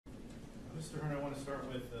Mr. Hearn, I want to start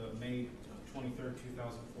with May 23rd,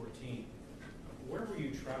 2014. Where were you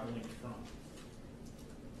traveling from?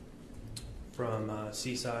 From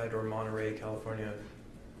Seaside or Monterey, California.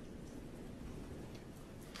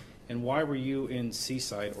 And why were you in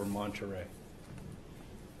Seaside or Monterey?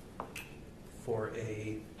 For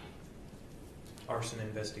a arson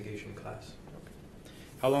investigation class. Okay.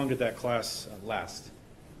 How long did that class last?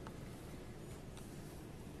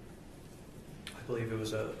 I believe it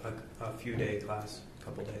was a few-day class, a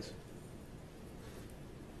couple days.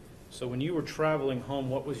 So when you were traveling home,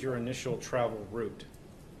 what was your initial travel route?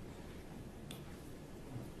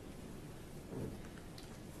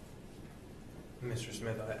 Mr.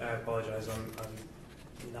 Smith, I apologize.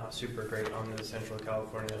 I'm not super great on the Central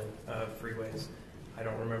California freeways. I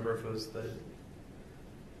don't remember if it was the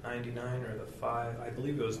 99 or the 5. I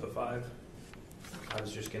believe it was the 5. I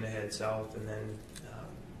was just going to head south, and then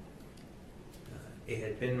it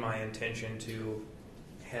had been my intention to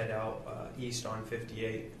head out east on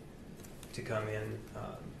 58 to come in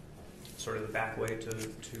sort of the back way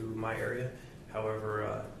to my area.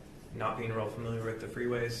 However, not being real familiar with the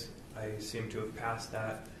freeways, I seem to have passed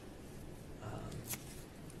that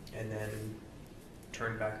and then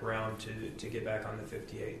turned back around to get back on the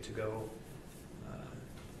 58 to go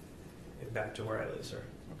back to where I live, sir.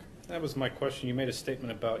 Okay. That was my question. You made a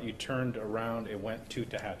statement about you turned around and went to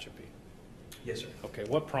Tehachapi. Yes, sir. Okay,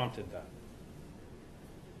 what prompted that?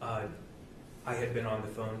 I had been on the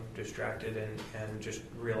phone distracted and just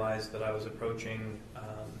realized that I was approaching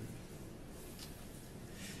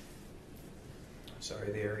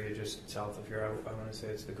the area just south of here. I want to say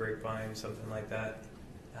it's the Grapevine, something like that.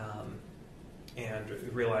 And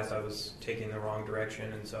realized I was taking the wrong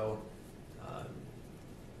direction, and so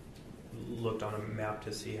looked on a map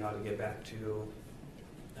to see how to get back to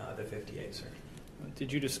the 58, sir.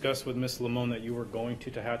 Did you discuss with Ms. Limon that you were going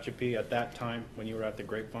to Tehachapi at that time when you were at the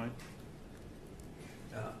Grapevine?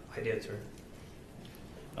 I did, sir.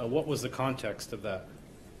 What was the context of that?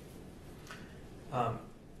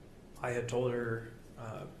 I had told her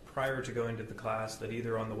prior to going to the class that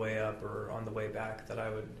either on the way up or on the way back that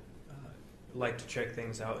I would like to check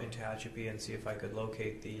things out in Tehachapi and see if I could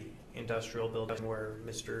locate the industrial building where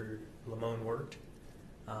Mr. Limon worked.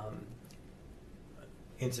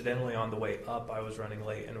 Incidentally, on the way up, I was running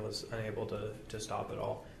late and was unable to stop at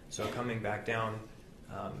all. So coming back down,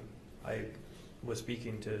 I was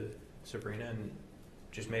speaking to Sabrina and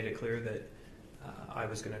just made it clear that I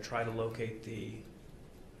was going to try to locate the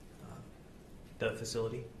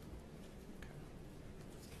facility.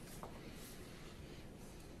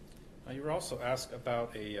 You were also asked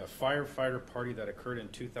about a firefighter party that occurred in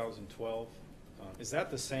 2012. Is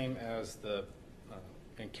that the same as the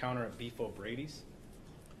encounter at Beef O'Brady's?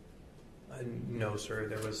 No, sir.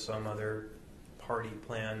 There was some other party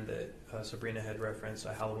planned that Sabrina had referenced,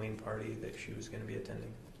 a Halloween party that she was going to be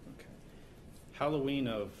attending. Okay. Halloween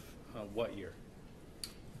of what year?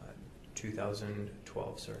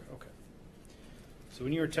 2012, sir. Okay. So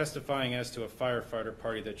when you were testifying as to a firefighter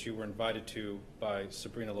party that you were invited to by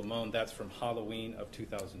Sabrina Limon, that's from Halloween of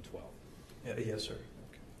 2012? Yes, sir.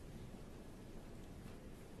 Okay.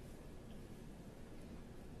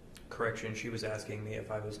 Correction, she was asking me if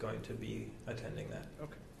I was going to be attending that.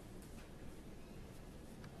 Okay.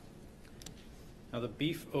 Now the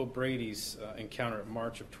Beef O'Brady's encounter in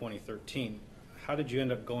March of 2013, how did you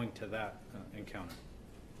end up going to that encounter?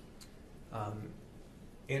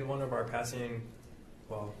 In one of our passing,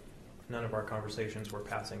 well, none of our conversations were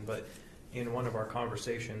passing, but in one of our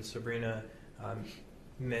conversations, Sabrina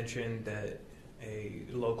mentioned that a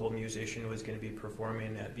local musician was going to be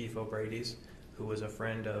performing at Beef O'Brady's, who was a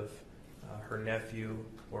friend of her nephew,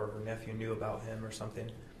 or her nephew knew about him or something,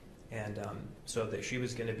 and so that she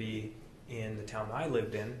was going to be in the town I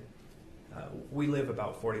lived in. We live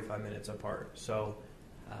about 45 minutes apart, so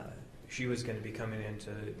she was going to be coming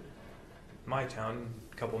into my town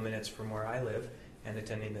a couple minutes from where I live and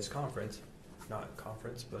attending this conference, not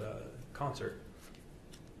conference, but a concert.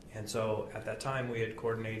 And so at that time we had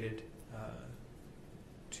coordinated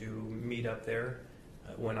to meet up there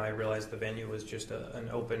when I realized the venue was just an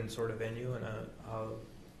open sort of venue and a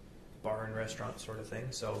bar and restaurant sort of thing.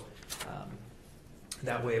 So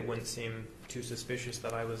that way it wouldn't seem too suspicious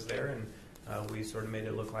that I was there, and we sort of made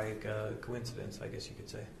it look like a coincidence, I guess you could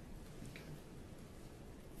say.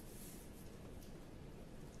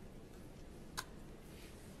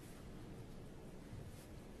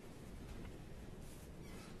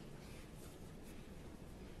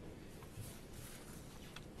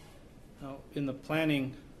 Now, in the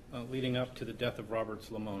planning leading up to the death of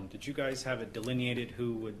Robert Limon, did you guys have it delineated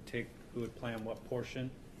who would plan what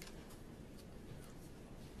portion?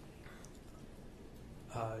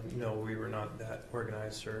 No, we were not that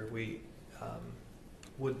organized, sir. We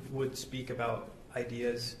would speak about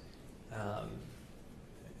ideas.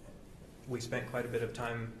 We spent quite a bit of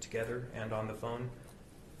time together and on the phone,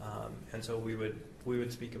 and so we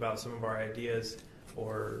would speak about some of our ideas,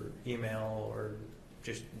 or email, or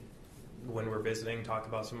just when we're visiting, talk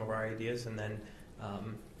about some of our ideas, and then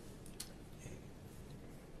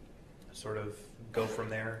sort of go from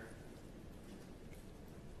there.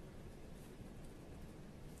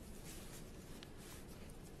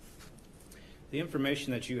 The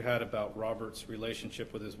information that you had about Robert's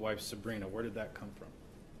relationship with his wife Sabrina, where did that come from?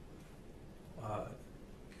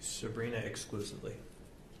 Sabrina exclusively.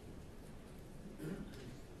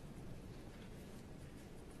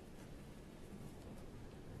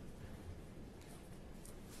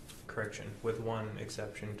 Correction, with one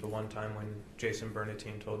exception to one time when Jason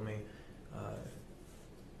Bernatine told me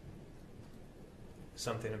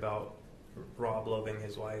something about Rob loving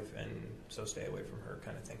his wife, and so stay away from her,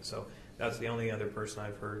 kind of thing. So that's the only other person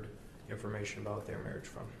I've heard information about their marriage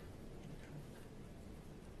from.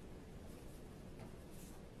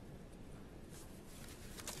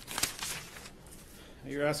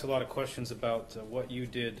 You're asked a lot of questions about what you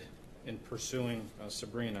did in pursuing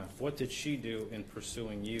Sabrina. What did she do in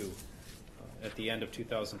pursuing you at the end of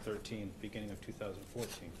 2013, beginning of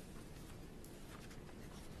 2014?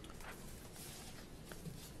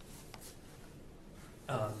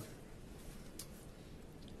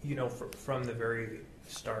 You know, from the very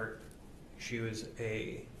start, she was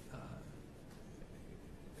a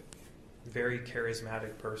very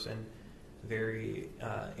charismatic person, very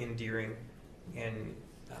endearing, and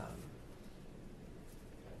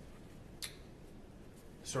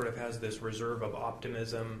sort of has this reserve of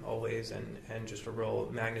optimism always, and just a real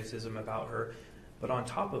magnetism about her. But on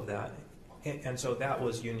top of that, and so that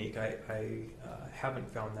was unique. I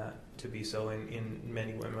haven't found that to be so in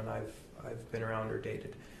many women I've been around or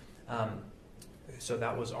dated. So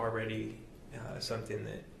that was already something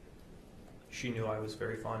that she knew I was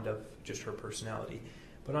very fond of, just her personality.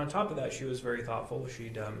 But on top of that, she was very thoughtful.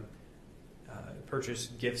 She'd purchase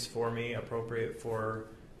gifts for me appropriate for,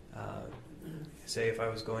 say, if I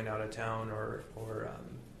was going out of town or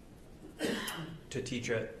to teach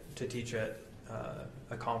at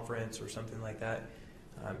a conference or something like that.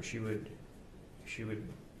 She would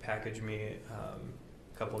package me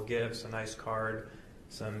a couple of gifts, a nice card,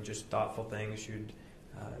 some just thoughtful things. She would,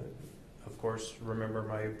 of course, remember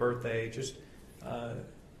my birthday, just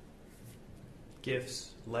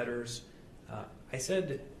gifts, letters. I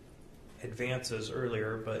said advances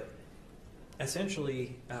earlier, but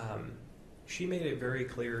essentially she made it very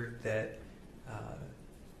clear that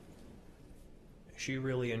she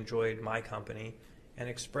really enjoyed my company, and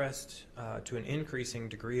expressed to an increasing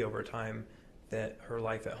degree over time that her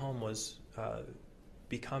life at home was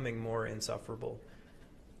becoming more insufferable.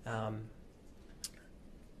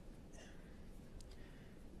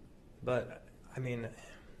 But I mean,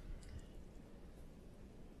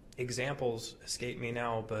 examples escape me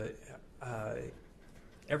now, but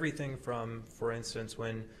everything from, for instance,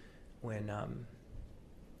 when we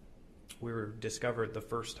were discovered the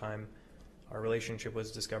first time, our relationship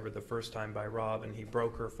was discovered the first time by Rob, and he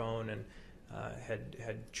broke her phone and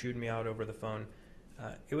had chewed me out over the phone.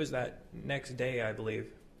 It was that next day, I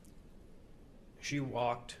believe, she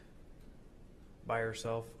walked by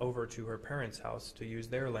herself over to her parents' house to use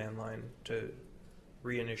their landline to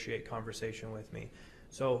reinitiate conversation with me.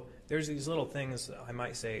 So there's these little things, I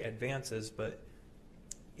might say advances, but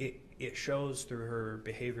it shows through her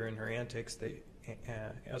behavior and her antics, that,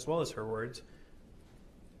 as well as her words,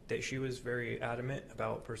 that she was very adamant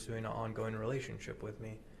about pursuing an ongoing relationship with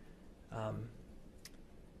me.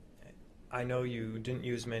 I know you didn't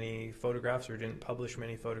use many photographs or didn't publish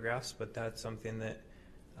many photographs, but that's something that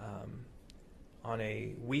on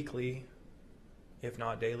a weekly, if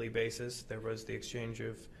not daily basis, there was the exchange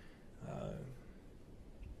of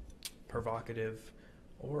provocative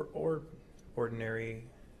or ordinary,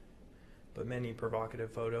 but many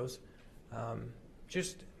provocative photos.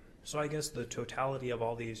 Just so I guess the totality of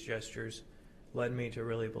all these gestures led me to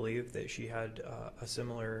really believe that she had a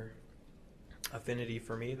similar affinity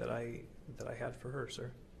for me that I had for her,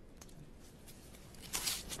 sir.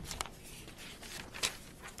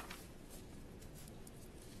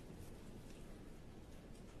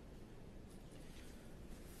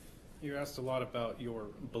 You're asked a lot about your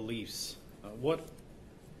beliefs. What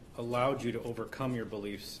allowed you to overcome your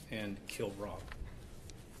beliefs and kill Rob?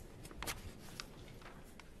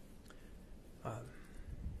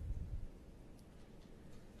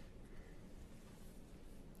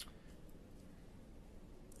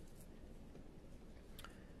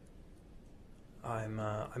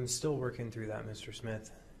 I'm still working through that, Mr.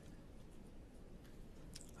 Smith.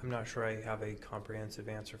 I'm not sure I have a comprehensive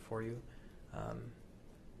answer for you.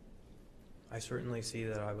 I certainly see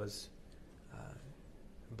that I was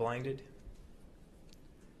blinded.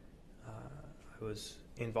 I was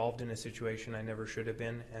involved in a situation I never should have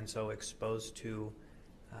been, and so exposed to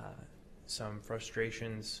some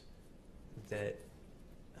frustrations that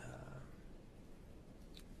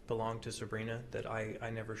belong to Sabrina that I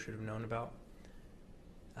never should have known about.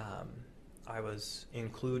 I was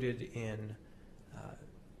included in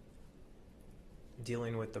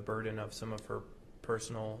dealing with the burden of some of her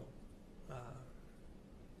personal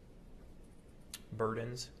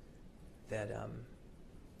burdens that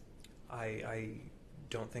I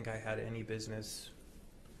don't think I had any business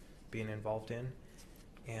being involved in.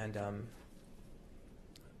 And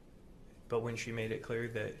but when she made it clear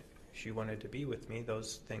that she wanted to be with me,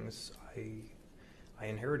 those things, I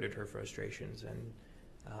inherited her frustrations, and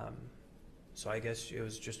so I guess it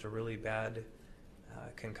was just a really bad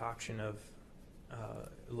concoction of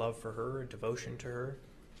love for her, devotion to her,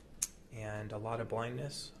 and a lot of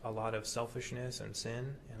blindness, a lot of selfishness and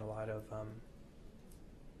sin, and a lot of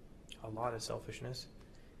selfishness,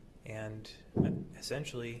 and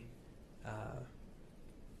essentially,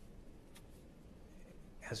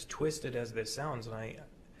 as twisted as this sounds, and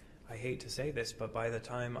I hate to say this, but by the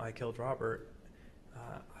time I killed Robert,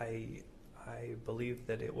 I believed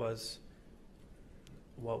that it was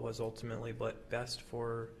what was ultimately best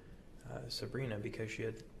for Sabrina, because she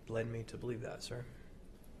had led me to believe that, sir.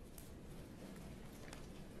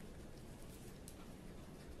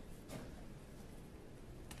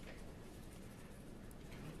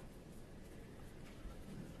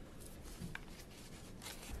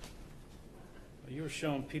 You were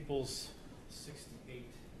shown People's 68.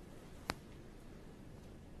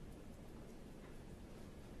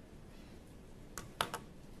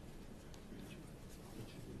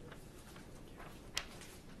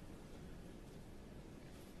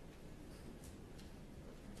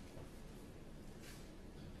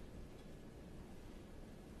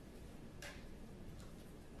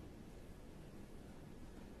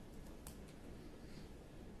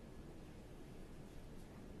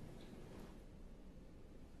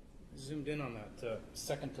 Zoomed in on that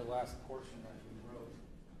second to last portion that you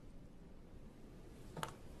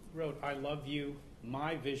wrote. I love you.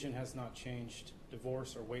 My vision has not changed.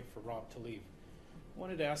 Divorce or wait for Rob to leave. I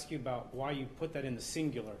wanted to ask you about why you put that in the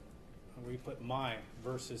singular, where you put my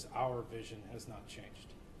versus our vision has not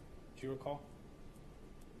changed. Do you recall?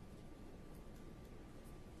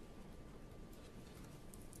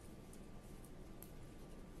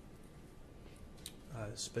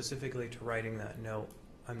 Specifically to writing that note,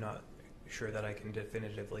 I'm not sure that I can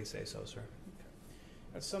definitively say so, sir. Okay.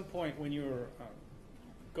 At some point when you were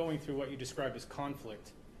going through what you described as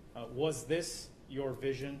conflict, was this your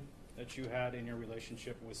vision that you had in your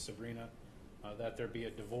relationship with Sabrina, that there be a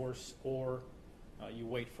divorce or you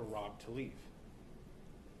wait for Rob to leave?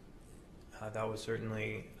 That was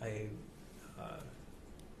certainly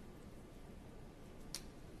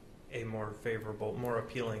a more favorable, more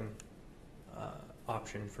appealing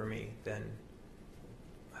option for me than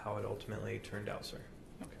how it ultimately turned out, sir.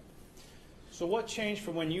 Okay. So what changed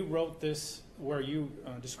from when you wrote this, where you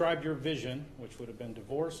described your vision, which would have been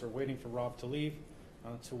divorce or waiting for Rob to leave,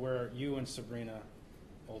 to where you and Sabrina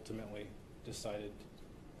ultimately decided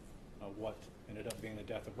what ended up being the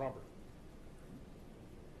death of Robert?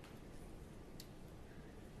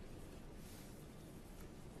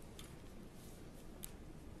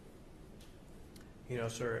 You know,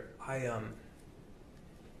 sir,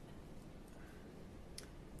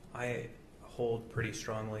 I hold pretty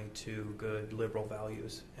strongly to good liberal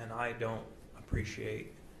values, and I don't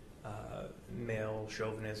appreciate male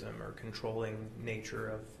chauvinism or controlling nature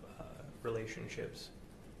of relationships,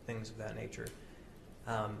 things of that nature.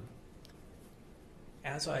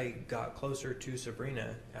 As I got closer to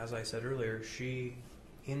Sabrina, as I said earlier, she,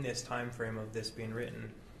 in this time frame of this being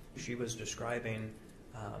written, she was describing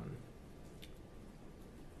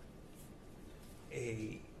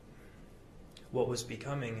what was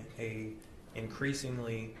becoming a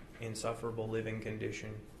increasingly insufferable living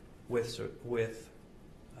condition with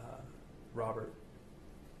Robert,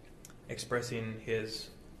 expressing his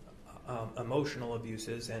emotional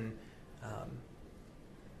abuses and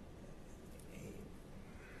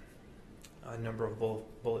a number of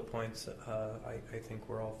bullet points I think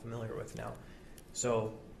we're all familiar with now.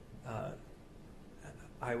 So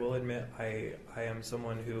I will admit I am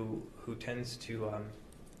someone who tends to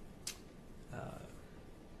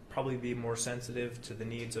probably be more sensitive to the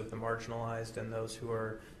needs of the marginalized and those who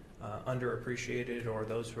are underappreciated, or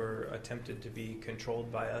those who are attempted to be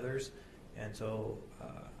controlled by others. And so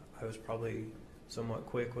I was probably somewhat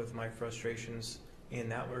quick with my frustrations in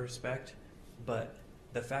that respect. But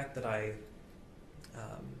the fact that I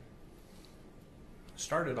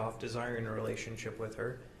started off desiring a relationship with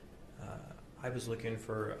her, I was looking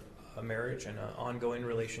for a marriage and an ongoing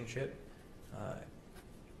relationship.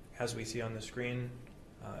 As we see on the screen,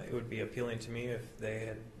 it would be appealing to me if they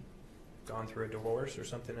had gone through a divorce or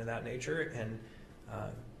something of that nature. And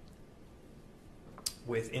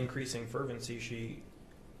with increasing fervency, she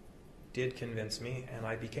did convince me, and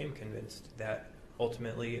I became convinced that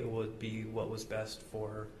ultimately it would be what was best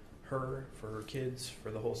for her, for her kids,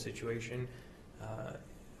 for the whole situation,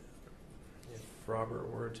 if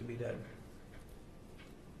Robert were to be dead.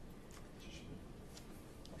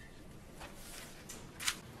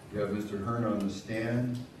 You have Mr. Hearn on the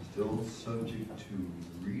stand, still subject to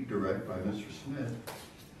redirect by Mr. Smith.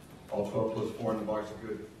 All 12 plus 4 in the box.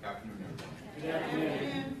 Good afternoon, everyone. Good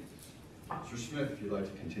afternoon. Mr. Smith, if you'd like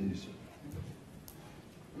to continue, sir.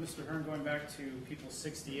 Mr. Hearn, going back to People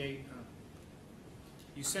 68,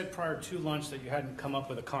 you said prior to lunch that you hadn't come up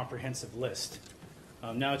with a comprehensive list.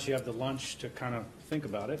 Now that you have the lunch to kind of think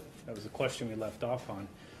about it, that was the question we left off on.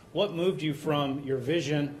 What moved you from your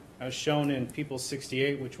vision, as shown in People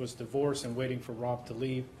 68, which was divorce and waiting for Rob to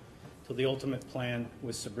leave, to the ultimate plan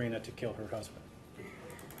with Sabrina to kill her husband?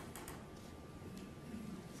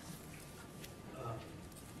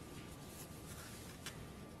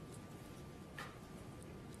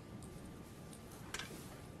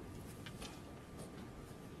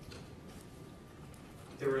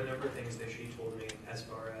 There were a number of things that she told me as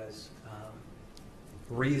far as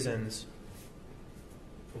reasons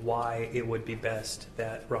why it would be best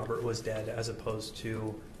that Robert was dead, as opposed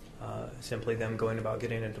to simply them going about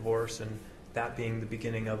getting a divorce and that being the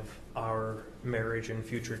beginning of our marriage and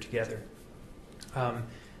future together.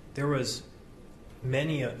 There was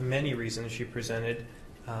many reasons she presented,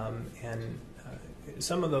 and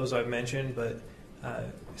some of those I've mentioned, but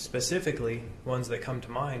specifically ones that come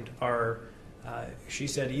to mind are, she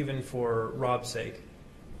said even for Rob's sake,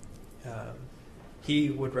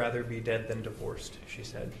 he would rather be dead than divorced, she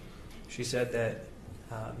said. She said that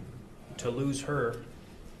to lose her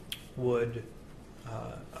would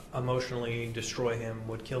emotionally destroy him,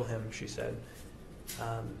 would kill him, she said.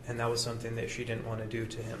 And that was something that she didn't want to do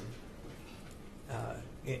to him,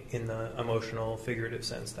 in the emotional, figurative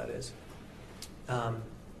sense, that is.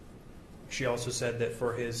 She also said that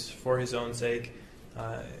for his own sake,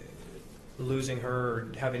 losing her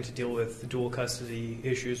or having to deal with dual custody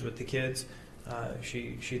issues with the kids,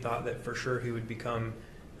 she thought that for sure he would become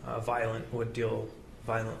violent, would deal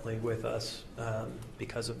violently with us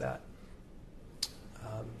because of that.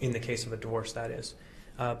 In the case of a divorce, that is.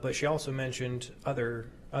 But she also mentioned other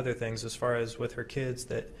things as far as with her kids,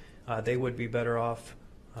 that they would be better off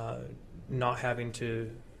not having to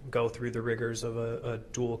go through the rigors of a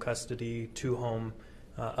dual custody, two-home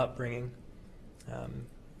upbringing.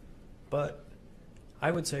 But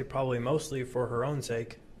I would say probably mostly for her own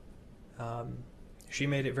sake. She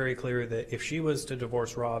made it very clear that if she was to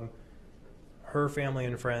divorce Rob, her family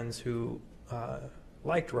and friends who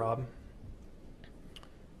liked Rob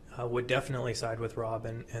would definitely side with Rob,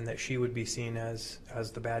 and that she would be seen as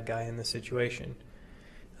the bad guy in the situation.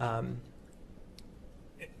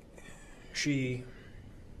 She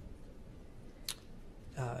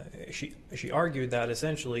argued that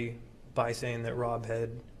essentially by saying that Rob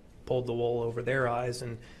had pulled the wool over their eyes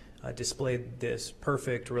and displayed this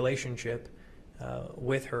perfect relationship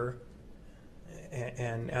with her,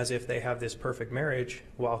 and as if they have this perfect marriage,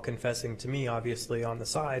 while confessing to me, obviously, on the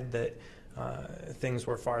side that things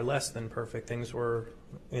were far less than perfect. Things were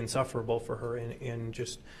insufferable for her, in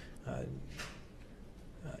just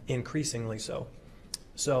increasingly so.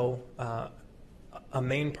 So a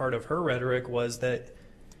main part of her rhetoric was that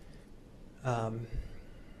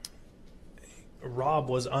Rob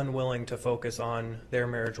was unwilling to focus on their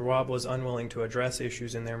marriage. Rob was unwilling to address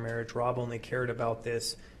issues in their marriage. Rob only cared about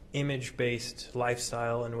this image-based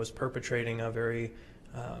lifestyle and was perpetrating a very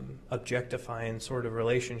objectifying sort of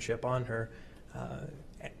relationship on her.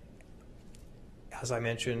 As I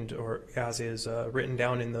mentioned, or as is written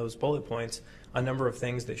down in those bullet points, a number of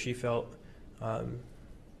things that she felt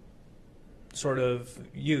sort of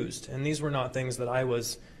used. And these were not things that I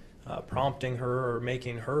was prompting her or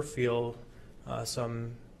making her feel I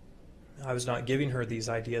was not giving her these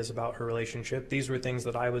ideas about her relationship. These were things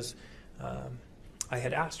that I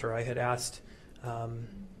had asked her. I had asked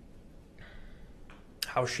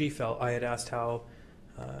how she felt. I had asked how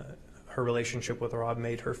her relationship with Rob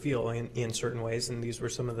made her feel in certain ways, and these were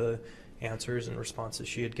some of the answers and responses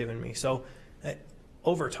she had given me. So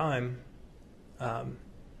over time,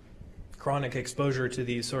 chronic exposure to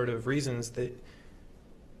these sort of reasons that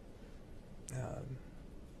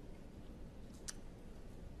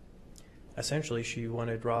essentially she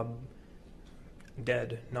wanted Rob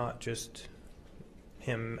dead, not just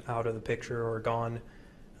him out of the picture or gone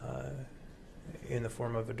in the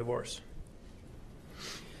form of a divorce.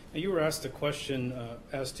 You were asked a question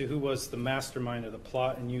as to who was the mastermind of the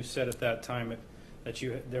plot, and you said at that time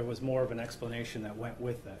that there was more of an explanation that went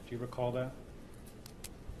with that. Do you recall that?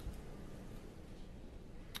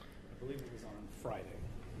 I believe it was on Friday.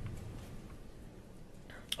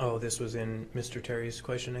 Oh, this was in Mr. Terry's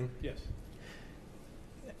questioning? Yes.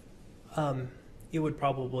 It would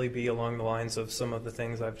probably be along the lines of some of the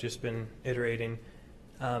things I've just been iterating.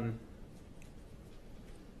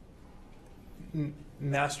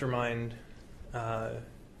 Mastermind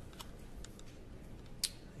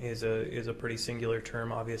is a pretty singular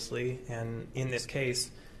term, obviously, and in this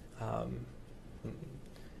case,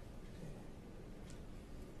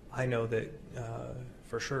 I know that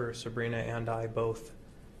for sure Sabrina and I both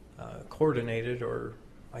coordinated, or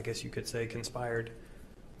I guess you could say conspired,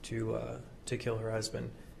 to kill her husband.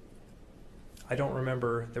 I don't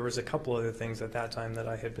remember. There was a couple other things at that time that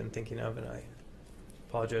I had been thinking of, and I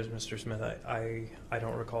apologize, Mr. Smith. I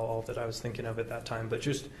don't recall all that I was thinking of at that time, but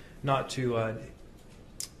just not to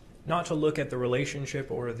look at the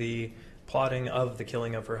relationship or the plotting of the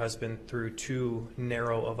killing of her husband through too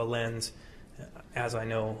narrow of a lens. As I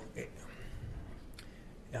know,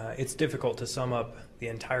 it's difficult to sum up the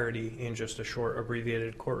entirety in just a short,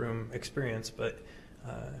 abbreviated courtroom experience, but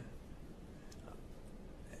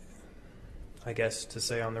I guess to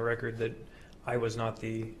say on the record that I was not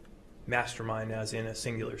the mastermind as in a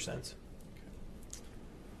singular sense.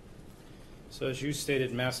 So as you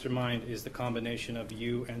stated, mastermind is the combination of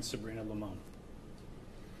you and Sabrina Limon.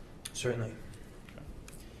 Certainly. Okay.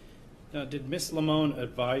 Now, did Miss Limon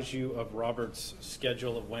advise you of Robert's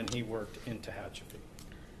schedule of when he worked in Tehachapi?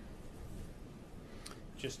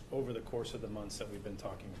 Just over the course of the months that we've been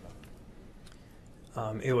talking about.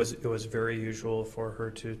 It was very usual for her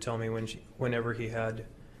to tell me whenever he had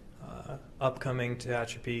upcoming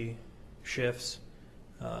Tehachapi shifts,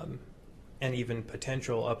 and even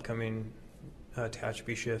potential upcoming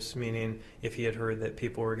Tehachapi shifts, meaning if he had heard that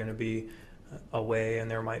people were going to be away and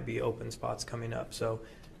there might be open spots coming up. So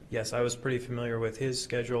yes, I was pretty familiar with his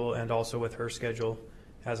schedule and also with her schedule.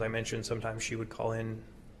 As I mentioned, sometimes she would call in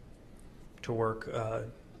to work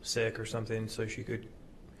sick or something so she could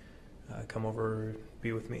come over and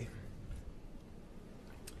be with me.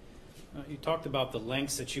 You talked about the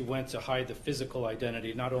lengths that you went to hide the physical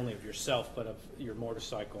identity, not only of yourself, but of your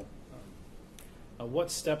motorcycle.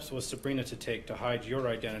 What steps was Sabrina to take to hide your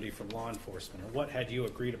identity from law enforcement, or what had you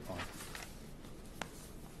agreed upon?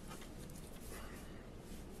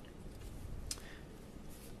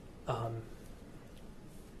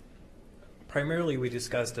 Primarily, we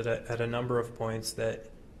discussed at a number of points that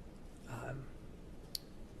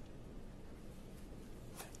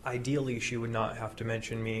ideally she would not have to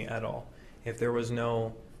mention me at all. If there was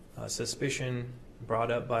no suspicion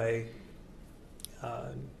brought up by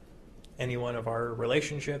anyone of our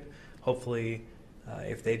relationship, hopefully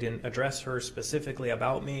if they didn't address her specifically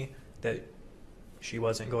about me, that she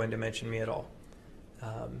wasn't going to mention me at all.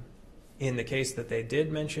 In the case that they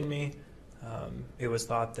did mention me, it was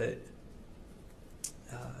thought that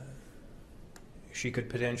she could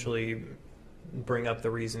potentially bring up the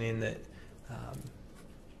reasoning that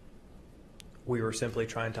we were simply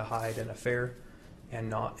trying to hide an affair and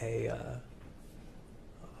not a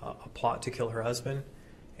plot to kill her husband.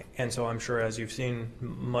 And so I'm sure, as you've seen,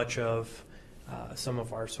 much of some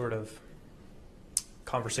of our sort of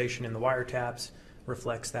conversation in the wiretaps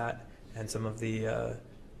reflects that, and some of the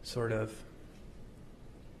sort of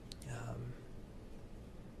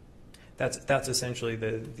that's essentially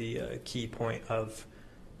the key point of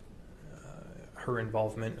her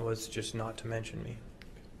involvement, was just not to mention me.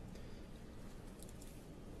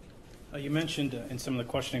 You mentioned in some of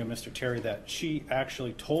the questioning of Mr. Terry that she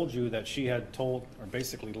actually told you that she had told, or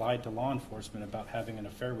basically lied to law enforcement about having an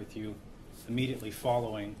affair with you immediately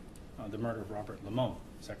following the murder of Robert Limon.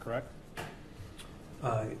 Is that correct?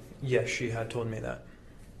 Yes, she had told me that.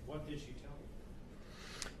 What did she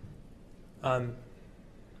tell you?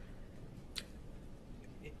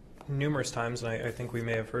 Numerous times, and I think we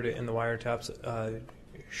may have heard it in the wiretaps,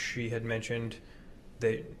 she had mentioned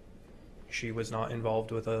that she was not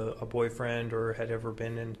involved with a boyfriend or had ever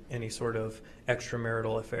been in any sort of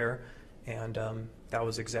extramarital affair, and that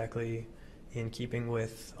was exactly in keeping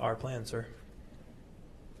with our plan, sir.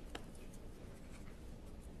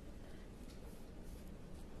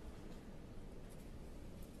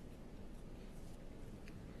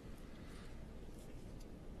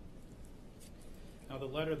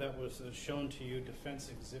 letter that was shown to you, Defense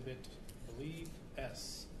Exhibit, I believe,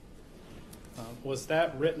 S. Was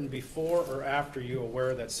that written before or after you were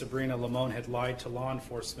aware that Sabrina Limon had lied to law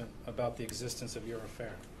enforcement about the existence of your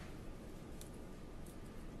affair?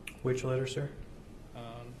 Which letter, sir? I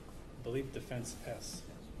believe Defense S.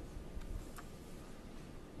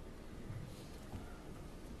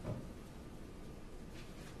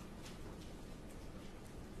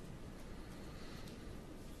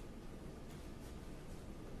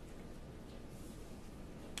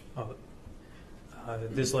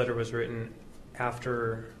 This letter was written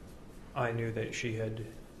after I knew that she had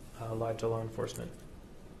lied to law enforcement.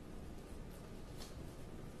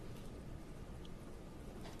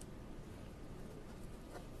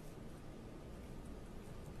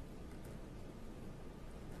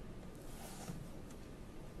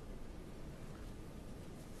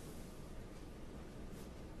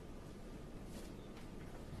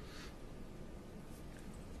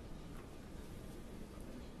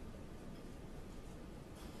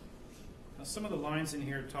 Some of the lines in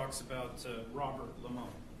here talks about Robert Limon,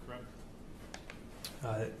 correct?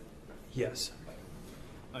 Yes.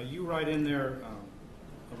 You write in there,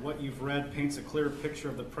 what you've read paints a clear picture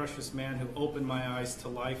of the precious man who opened my eyes to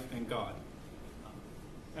life and God.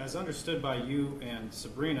 As understood by you and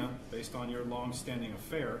Sabrina, based on your long-standing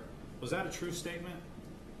affair, was that a true statement?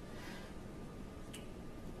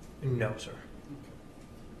 No, sir.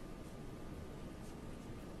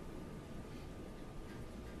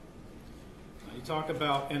 You talk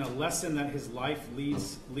about in a lesson that his life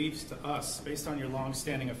leaves to us, based on your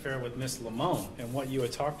long-standing affair with Miss Limon and what you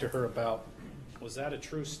had talked to her about. Was that a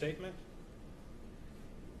true statement?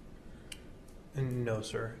 No,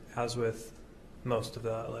 sir. As with most of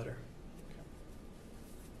that letter.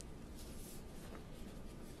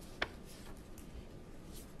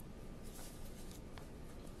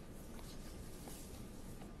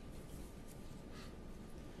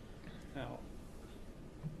 Now,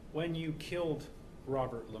 when you killed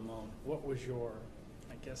Robert Limon, what was your,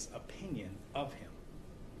 I guess, opinion of him?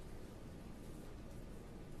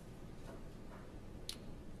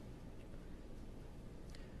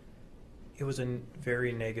 It was a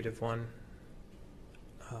very negative one,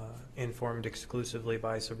 informed exclusively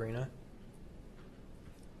by Sabrina.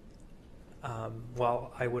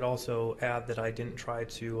 While I would also add that I didn't try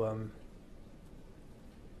to,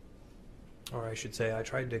 or I should say I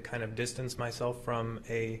tried to kind of distance myself from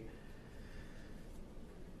a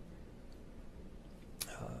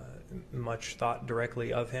much thought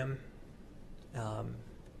directly of him,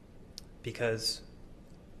 because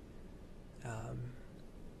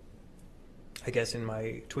I guess in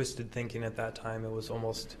my twisted thinking at that time, it was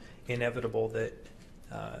almost inevitable that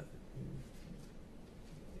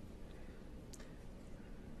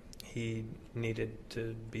he needed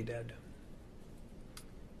to be dead.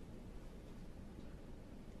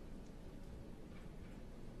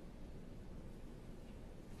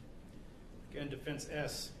 Again, Defense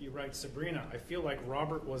S, you write, Sabrina, I feel like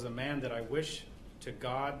Robert was a man that I wish to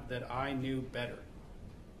God that I knew better.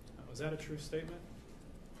 Was that a true statement?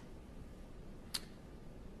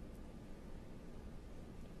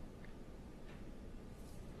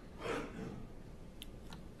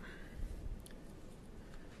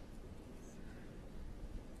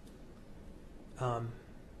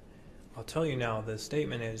 I'll tell you now, the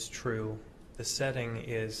statement is true. The setting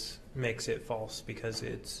makes it false because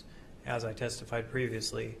it's, as I testified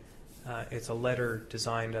previously, it's a letter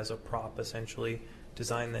designed as a prop, essentially,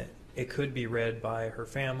 designed that it could be read by her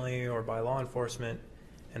family or by law enforcement,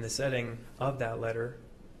 and the setting of that letter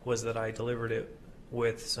was that I delivered it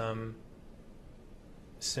with some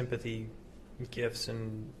sympathy gifts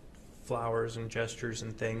and flowers and gestures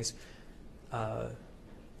and things,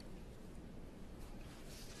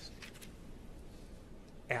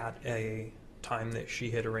 at a time that she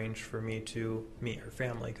had arranged for me to meet her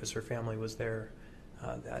family, because her family was there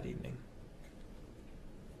that evening.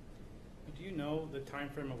 Do you know the time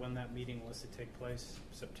frame of when that meeting was to take place?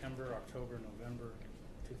 September, October, November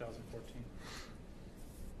 2014?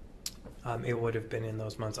 It would have been in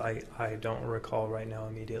those months. I don't recall right now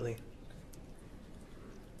immediately.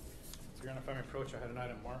 So, Your Honor, if I may approach, I had an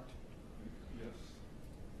item marked. Yes.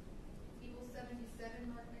 Equal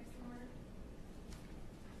 77, mark next to mark.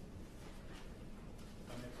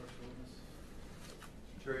 If I may approach the witness.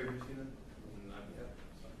 Terry, have you seen it? Not yet.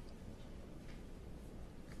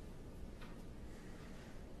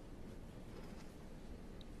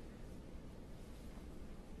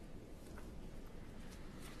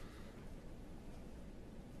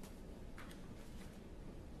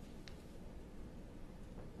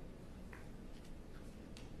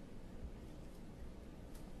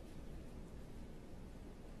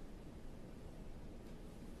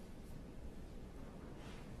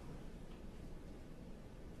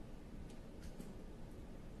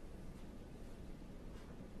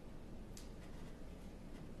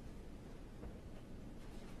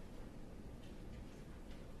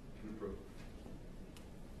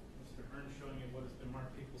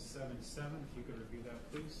 you could review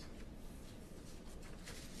that, please.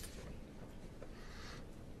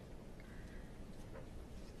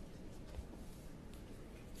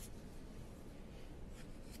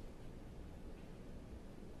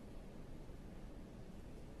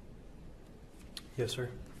 Yes, sir.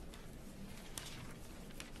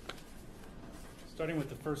 Starting with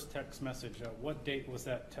the first text message, what date was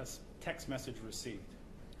that text message received?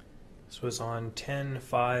 This was on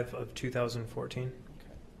 10/5 of 2014.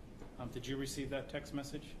 Okay. Did you receive that text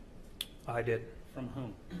message? I did. From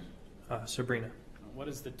whom? Sabrina. What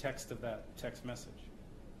is the text of that text message?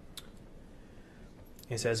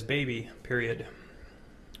 It says, "Baby, period.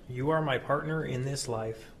 You are my partner in this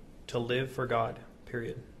life to live for God,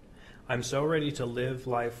 period. I'm so ready to live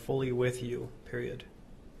life fully with you, period."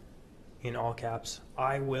 In all caps,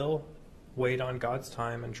 I will wait on God's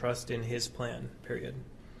time and trust in His plan, period.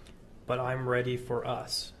 But I'm ready for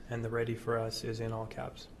us, and the ready for us is in all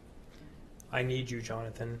caps. I need you,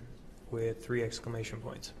 Jonathan, with 3 exclamation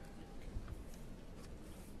points.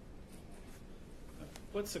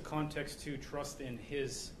 What's the context to trust in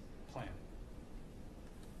His plan?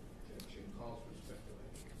 Objection calls for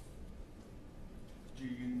speculation. Do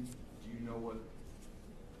you know what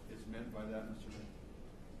is meant by that, Mr. Limon?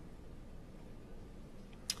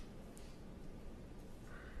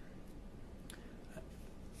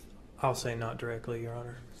 I'll say not directly, Your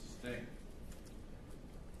Honor. Sustained.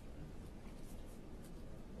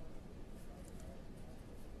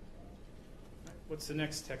 What's the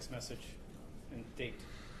next text message and date?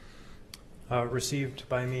 Received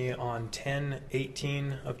by me on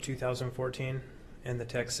 10/18 of 2014, and the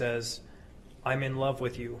text says, "I'm in love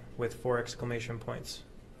with you," with 4 exclamation points.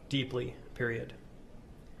 Deeply, period.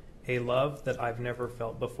 A love that I've never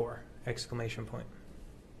felt before, exclamation point.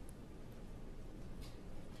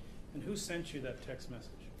 And who sent you that text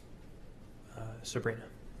message? Sabrina.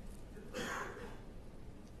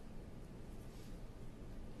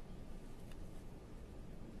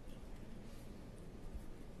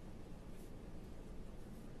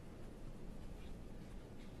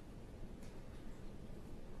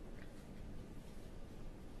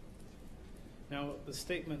 Now, the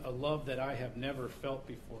statement, "a love that I have never felt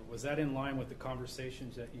before," was that in line with the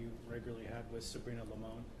conversations that you regularly had with Sabrina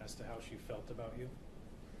Limon as to how she felt about you?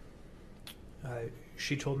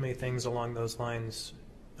 She told me things along those lines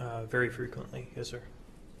very frequently, yes, sir.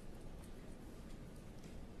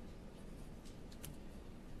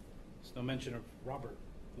 There's no mention of Robert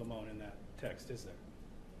Limon in that text, is there?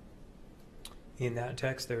 In that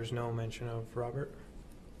text, there's no mention of Robert.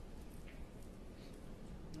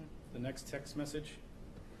 The next text message?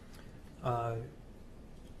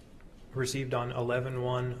 Received on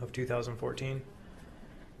 11/1 of 2014.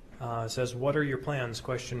 Says, "What are your plans?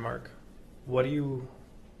 Question mark. What do you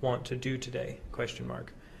want to do today? Question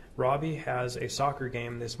mark. Robbie has a soccer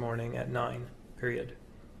game this morning at 9, period.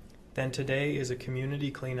 Then today is a community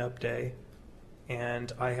cleanup day,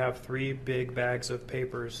 and I have 3 big bags of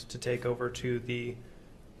papers to take over to the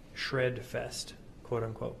shred fest, quote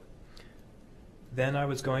unquote. Then I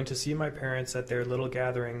was going to see my parents at their little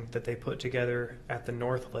gathering that they put together at the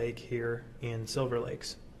North Lake here in Silver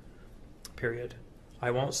Lakes, period. I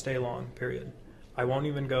won't stay long, period. I won't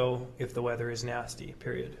even go if the weather is nasty,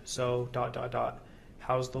 period. So, ...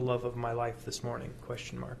 How's the love of my life this morning?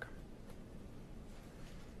 Question mark.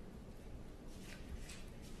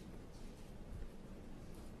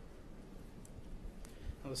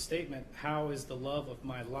 Now, the statement, "how is the love of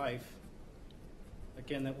my life,"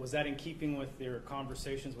 again, was that in keeping with your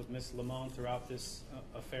conversations with Miss Limon throughout this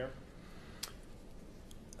affair?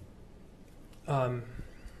 In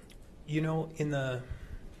the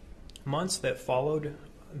months that followed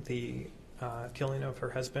the killing of her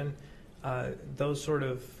husband, those sort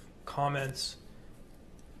of comments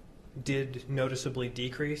did noticeably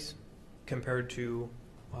decrease compared to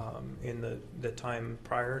in the time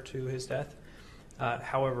prior to his death.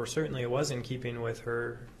 However, certainly it was in keeping with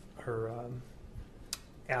her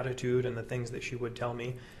attitude and the things that she would tell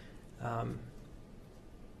me.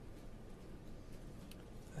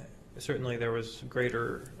 Certainly there was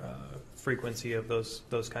greater frequency of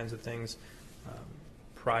those kinds of things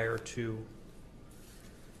prior to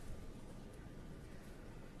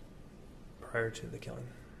the killing.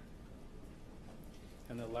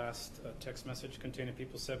 And the last text message containing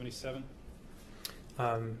People 77?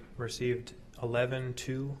 Received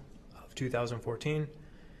 11/2 of 2014.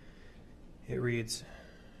 It reads,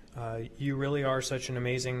 "You really are such an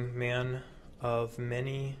amazing man of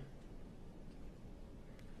many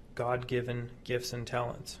God-given gifts and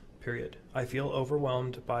talents, period. I feel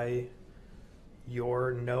overwhelmed by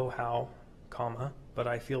your know-how, but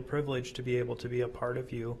I feel privileged to be able to be a part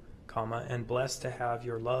of you, comma, and blessed to have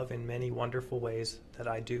your love in many wonderful ways that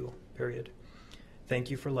I do, period. Thank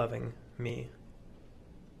you for loving me.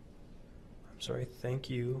 Thank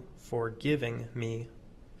you for giving me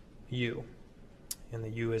you. And the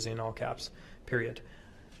you is in all caps, period.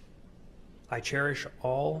 I cherish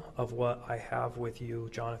all of what I have with you,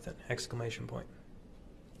 Jonathan, exclamation point.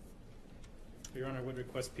 Your Honor, I would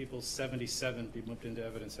request People 77 be moved into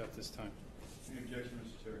evidence at this time. Any objection,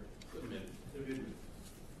 Mr. Chair? Submitted.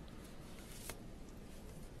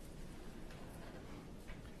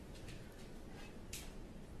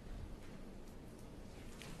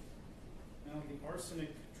 Now, the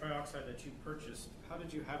arsenic trioxide that you purchased, how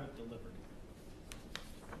did you have it delivered?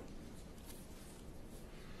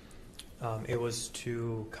 It was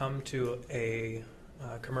to come to a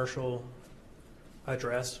commercial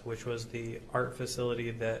address, which was the art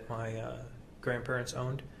facility that my grandparents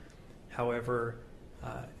owned. However,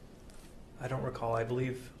 I don't recall. I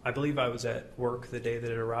believe I was at work the day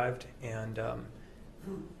that it arrived, and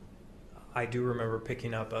I do remember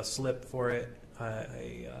picking up a slip for it.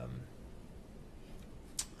 I'm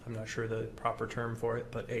not sure the proper term for it,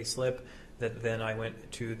 but a slip that then I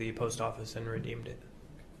went to the post office and redeemed it.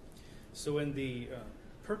 So in the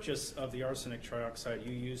purchase of the arsenic trioxide,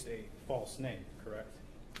 you used a false name, correct?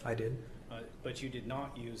 I did. But you did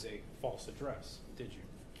not use a false address, did you?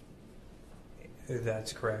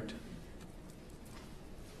 That's correct.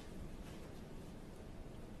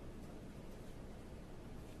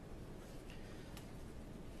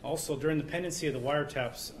 Also, during the pendency of the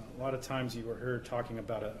wiretaps, a lot of times you were heard talking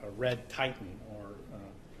about a red Titan or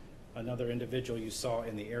another individual you saw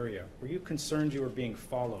in the area. Were you concerned you were being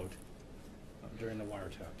followed during the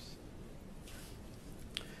wiretaps?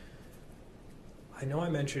 I know I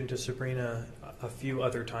mentioned to Sabrina a few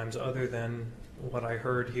other times, other than what I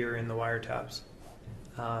heard here in the wiretaps.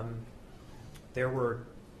 There were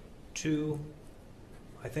two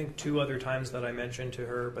other times that I mentioned to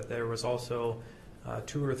her, but there was also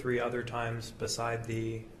 2 or 3 other times beside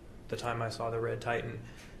the time I saw the red Titan.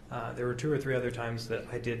 There were 2 or 3 other times that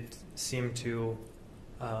I did seem to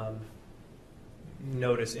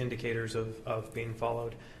notice indicators of being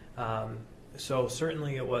followed. So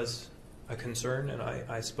certainly it was a concern, and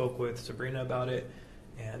I spoke with Sabrina about it,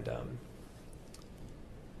 and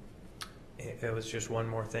it was just one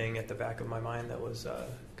more thing at the back of my mind that was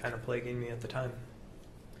kind of plaguing me at the time.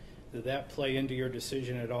 Did that play into your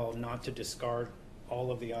decision at all not to discard all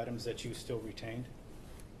of the items that you still retained?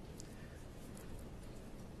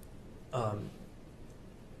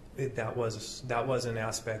 That was an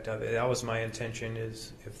aspect of it. That was my intention,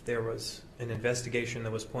 is if there was an investigation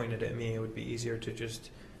that was pointed at me, it would be easier to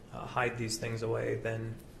just hide these things away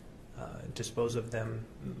than dispose of them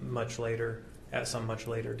at some much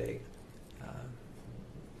later date.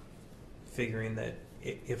 Figuring that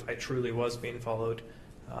if I truly was being followed,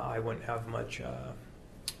 I wouldn't have much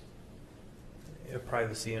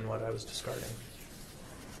privacy in what I was discarding.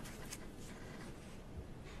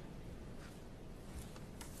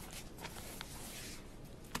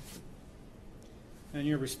 In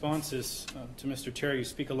your responses to Mr. Terry, you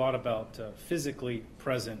speak a lot about physically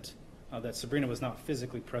present, that Sabrina was not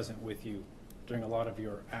physically present with you during a lot of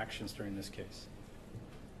your actions during this case.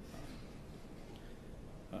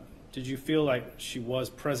 Did you feel like she was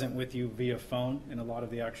present with you via phone in a lot of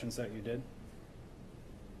the actions that you did?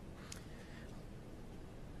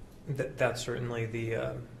 That's certainly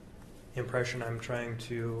the impression I'm trying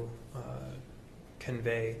to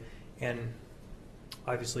convey. And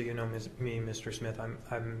obviously, you know me, Mr. Smith.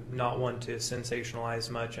 I'm not one to sensationalize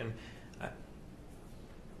much, and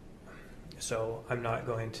so I'm not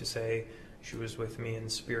going to say she was with me in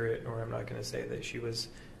spirit, or I'm not going to say that she was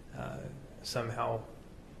somehow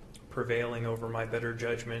prevailing over my better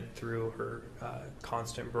judgment through her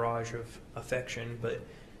constant barrage of affection. But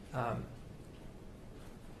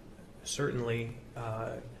certainly,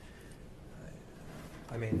 I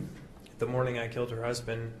mean, the morning I killed her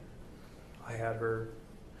husband, I had her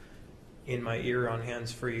in my ear on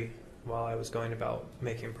hands-free while I was going about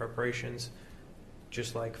making preparations,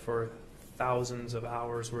 just like for thousands of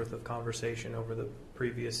hours worth of conversation over the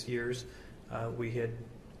previous years. We had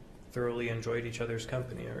thoroughly enjoyed each other's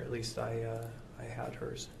company, or at least I had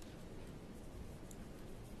hers.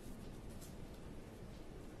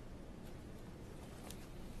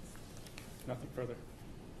 Nothing further.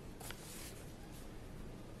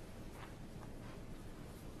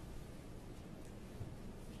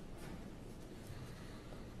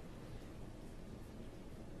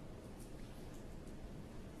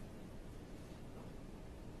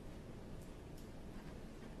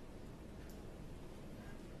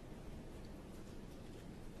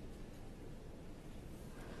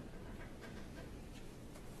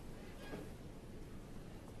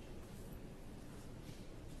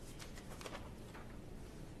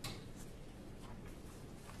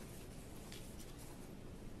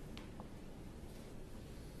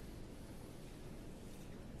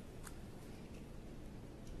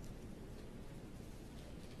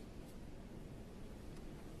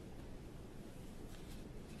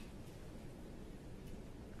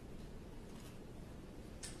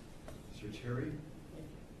 Terry.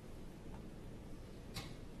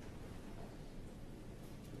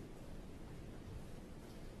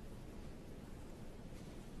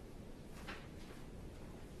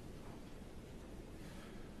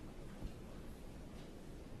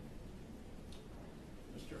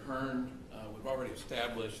 Mr. Hearn, we've already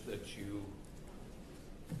established that you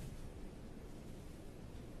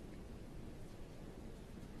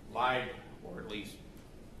lied, or at least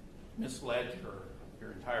misled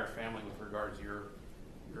your entire family with regards to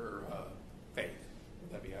your faith.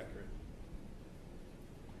 Would that be accurate?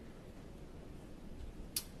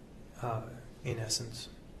 In essence.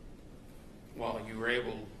 Well, you were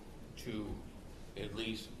able to at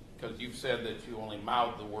least, because you've said that you only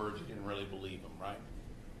mouthed the words, you didn't really believe them, right?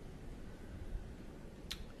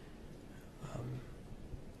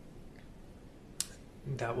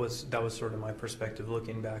 That was sort of my perspective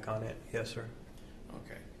looking back on it. Yes, sir.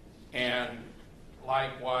 Okay. And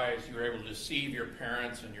likewise, you were able to deceive your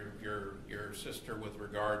parents and your sister with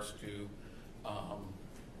regards to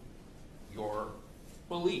your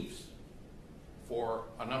beliefs for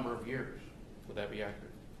a number of years. Would that be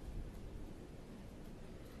accurate?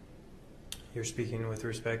 You're speaking with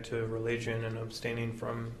respect to religion and abstaining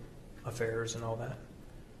from affairs and all that?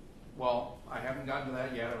 Well, I haven't gotten to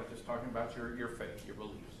that yet. I was just talking about your faith, your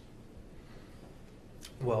beliefs.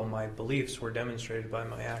 Well, my beliefs were demonstrated by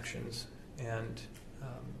my actions, and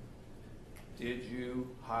Did you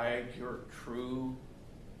hide your true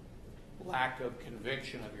lack of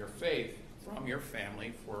conviction of your faith from your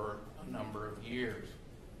family for a number of years?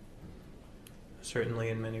 certainly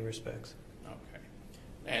in many respects. Okay.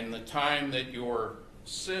 And the time that your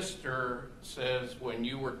sister says when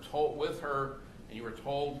you were told with her, and you were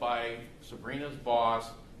told by Sabrina's boss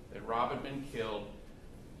that Rob had been killed,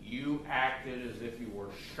 you acted as if you were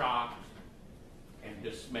shocked and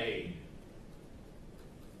dismayed.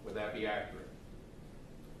 Would that be accurate?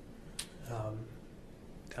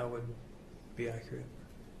 That would be accurate.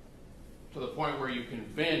 To the point where you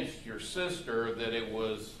convinced your sister that it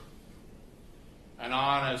was an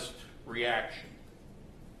honest reaction.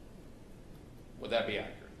 Would that be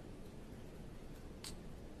accurate?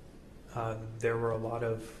 There were a lot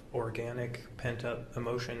of organic, pent-up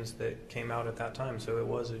emotions that came out at that time, so it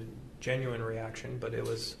was a genuine reaction, but it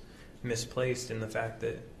was misplaced in the fact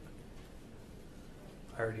that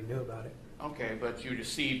I already knew about it. Okay, but you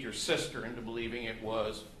deceived your sister into believing it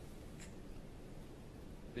was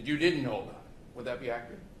that you didn't know about it. Would that be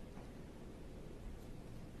accurate?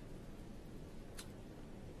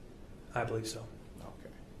 I believe so. Okay.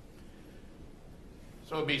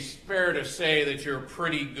 So it'd be fair to say that you're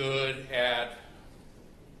pretty good at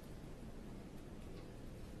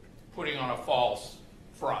putting on a false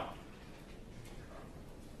front.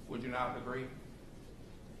 Would you not agree?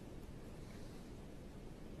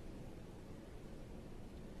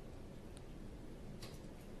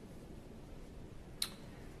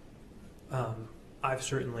 I've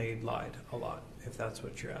certainly lied a lot, if that's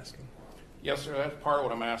what you're asking. Yes, sir. That's part of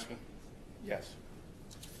what I'm asking. Yes.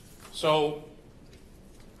 So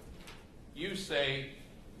you say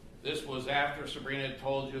this was after Sabrina had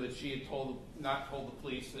told you that she had not told the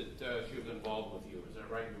police that she was involved with you. Is that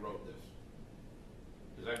right? You wrote this.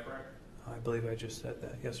 Is that correct? I believe I just said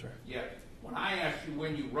that. Yes, sir. Yeah. When I asked you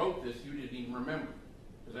when you wrote this, you didn't even remember.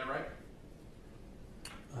 Is that right?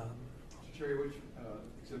 Mr. Terry, which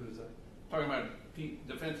exhibit is that? Talking about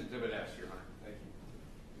Defense Exhibit S, Your Honor. Thank you.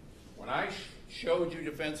 When I showed you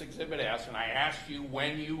Defense Exhibit S and I asked you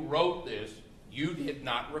when you wrote this, you did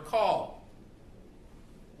not recall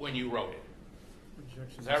when you wrote it.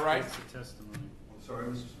 Objection. Is that right? Misstates the testimony. I'm sorry,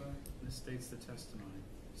 Mr. Smith? Misstates the testimony.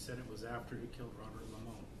 He said it was after he killed Robert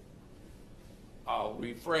Limon. I'll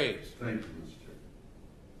rephrase. Thank you, Mr. Terry.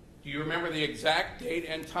 Do you remember the exact date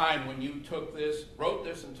and time when you took this, wrote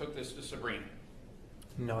this, and took this to Sabrina?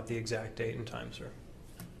 Not the exact date and time, sir.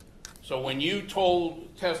 So when you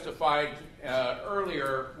testified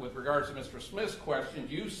earlier with regards to Mr. Smith's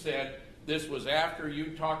questions, you said this was after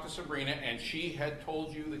you talked to Sabrina and she had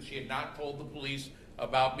told you that she had not told the police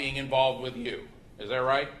about being involved with you. Is that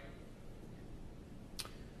right?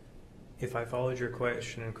 If I followed your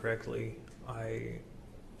question correctly, I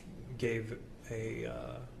gave a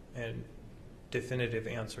definitive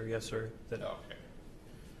answer. Yes, sir. That Okay.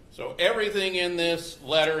 So everything in this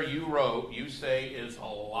letter you wrote, you say is a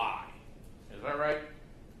lie. Is that right?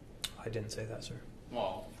 I didn't say that, sir.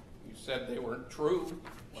 Well, you said they weren't true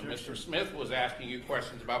when Mr. Smith was asking you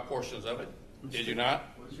questions about portions of it. Did you not?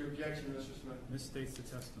 What is your objection, Mr. Smith? Misstates the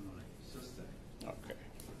testimony. Sustain. Okay.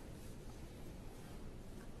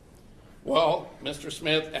 Well, Mr.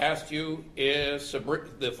 Smith asked you is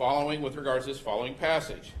the following with regards to this following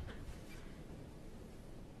passage.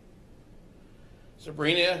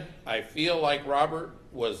 Sabrina, I feel like Robert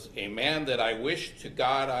was a man that I wish to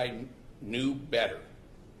God I knew better.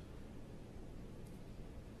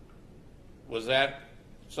 Was that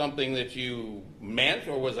something that you meant,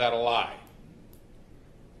 or was that a lie?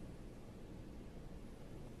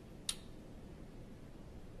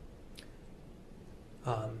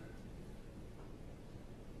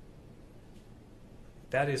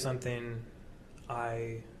 That is something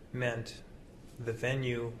I meant. The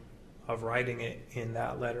venue of writing it in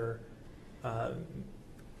that letter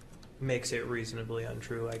makes it reasonably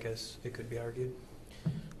untrue, I guess it could be argued.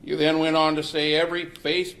 You then went on to say, every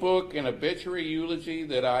Facebook and obituary eulogy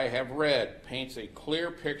that I have read paints a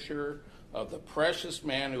clear picture of the precious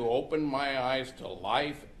man who opened my eyes to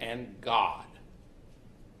life and God.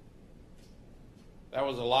 That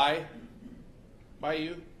was a lie by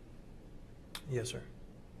you? Yes, sir.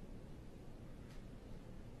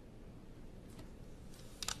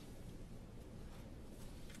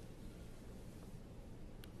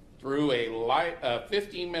 Through a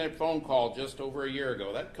 15-minute phone call just over a year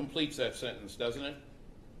ago. That completes that sentence, doesn't it?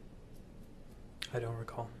 I don't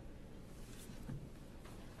recall.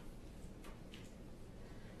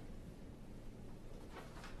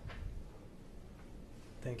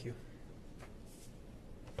 Thank you.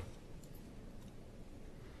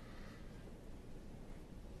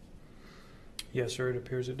 Yes, sir, it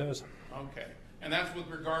appears it does. Okay. And that's with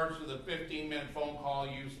regards to the 15-minute phone call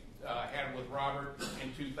you had with Robert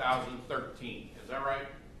in 2013. Is that right?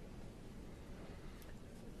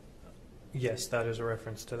 Yes, that is a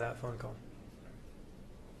reference to that phone call.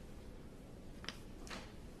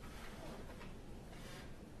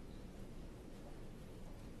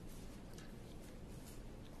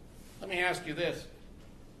 Let me ask you this.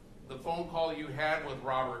 The phone call you had with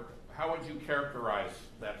Robert, how would you characterize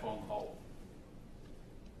that phone call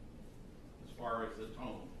as far as the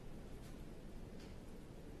tone?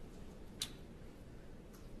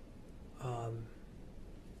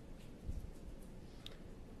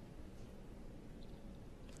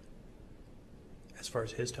 As far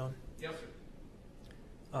as his tone? Yes,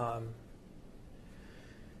 sir.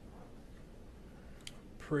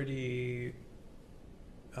 Pretty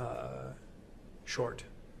short.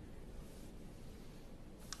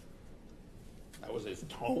 That was his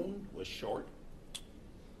tone, was short?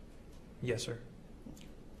 Yes, sir.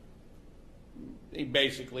 He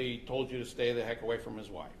basically told you to stay the heck away from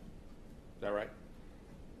his wife. Is that right?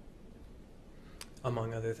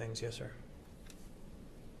 Among other things, yes, sir.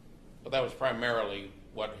 But that was primarily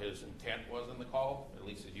what his intent was in the call, at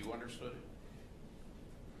least as you understood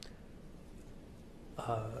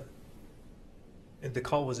it? The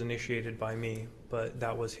call was initiated by me, but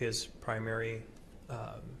that was his primary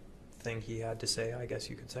thing he had to say, I guess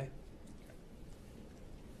you could say.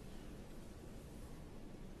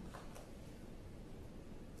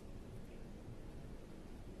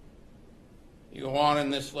 You go on in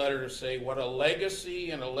this letter to say, what a legacy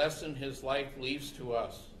and a lesson his life leaves to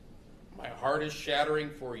us. My heart is shattering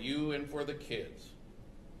for you and for the kids. Is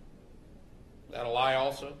that a lie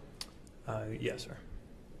also? Yes, sir.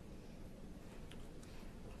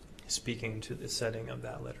 Speaking to the setting of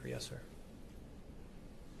that letter, yes, sir.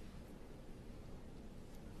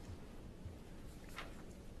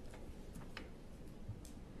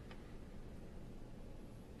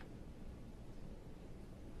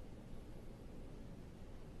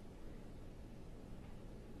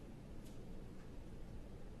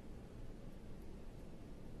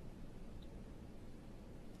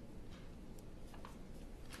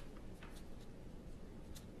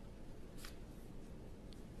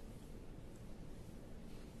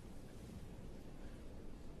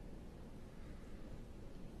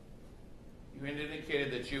 You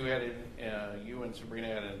indicated that you and Sabrina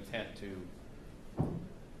had an intent to,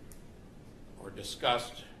 or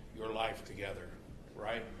discussed your life together,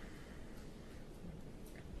 right?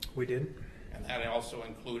 We did? And that also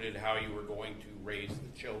included how you were going to raise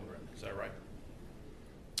the children, is that right?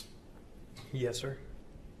 Yes, sir.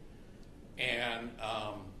 And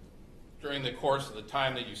during the course of the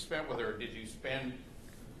time that you spent with her, did you spend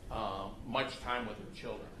much time with her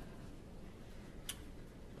children?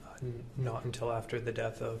 Not until after the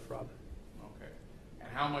death of Rob. Okay. And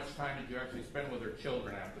how much time did you actually spend with her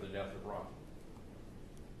children after the death of Rob?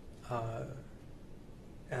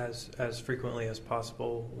 As frequently as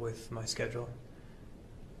possible with my schedule.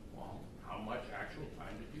 Well, how much actual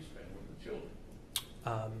time did you spend with the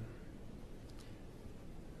children?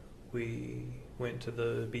 We went to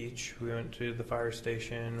the beach, we went to the fire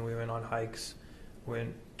station, we went on hikes,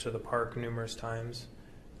 went to the park numerous times,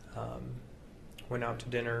 went out to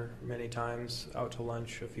dinner many times, out to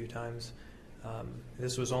lunch a few times.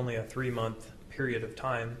 This was only a 3-month period of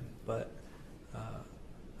time, but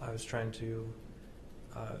I was trying to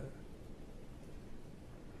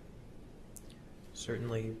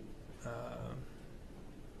certainly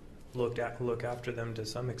look after them to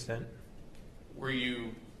some extent. Were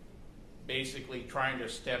you basically trying to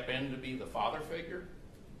step in to be the father figure?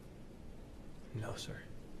 No, sir.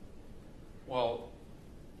 Well,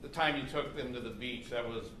 the time you took them to the beach, that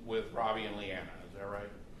was with Robbie and Leanna, is that right?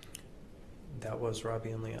 That was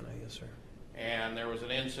Robbie and Leanna, yes, sir. And there was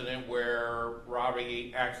an incident where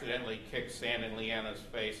Robbie accidentally kicked sand in Leanna's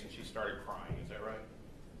face and she started crying, is that right?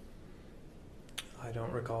 I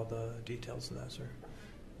don't recall the details of that, sir.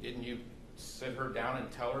 Didn't you sit her down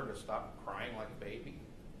and tell her to stop crying like a baby?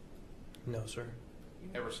 No, sir. You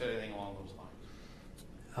never said anything along those lines?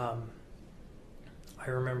 I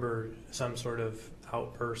remember some sort of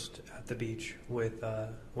outburst at the beach with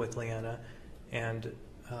Leanna, and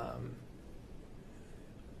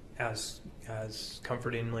as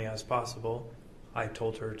comfortingly as possible, I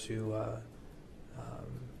told her to.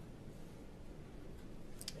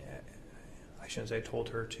 I shouldn't say told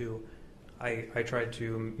her to. I tried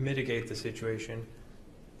to mitigate the situation,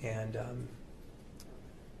 and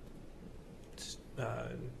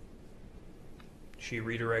she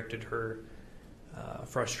redirected her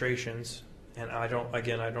frustrations, and I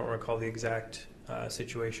don't recall the exact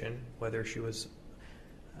situation, whether she was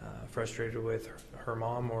frustrated with her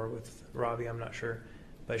mom or with Robbie, I'm not sure,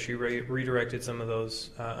 but she redirected some of those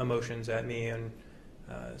emotions at me and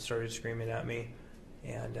started screaming at me,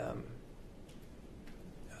 and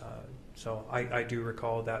so I do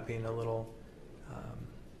recall that being a little,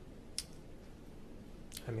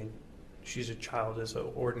 she's a child, is an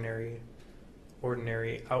ordinary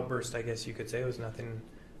outburst, I guess you could say. It was nothing.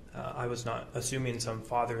 I was not assuming some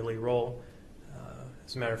fatherly role.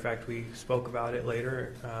 As a matter of fact, we spoke about it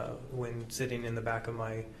later when sitting in the back of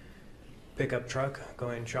my pickup truck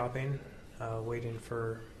going shopping, waiting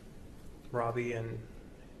for Robbie and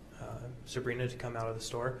Sabrina to come out of the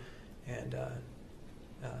store, and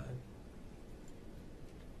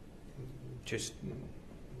just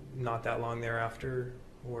not that long thereafter,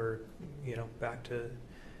 we're back to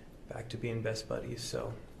being best buddies.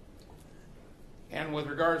 So. And with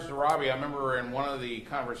regards to Robbie, I remember in one of the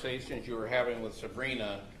conversations you were having with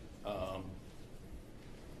Sabrina,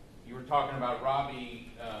 you were talking about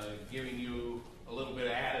Robbie giving you a little bit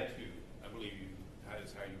of attitude. I believe that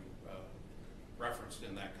is how you referenced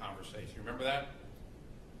in that conversation. You remember that?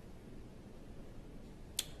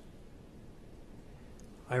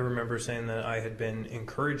 I remember saying that I had been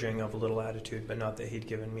encouraging of a little attitude, but not that he'd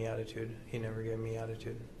given me attitude. He never gave me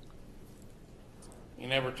attitude. He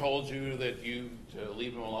never told you that to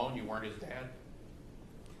leave him alone, you weren't his dad?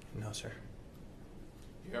 No, sir.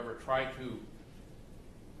 You ever try to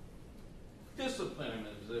discipline him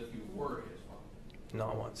as if you were his father?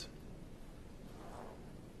 Not once.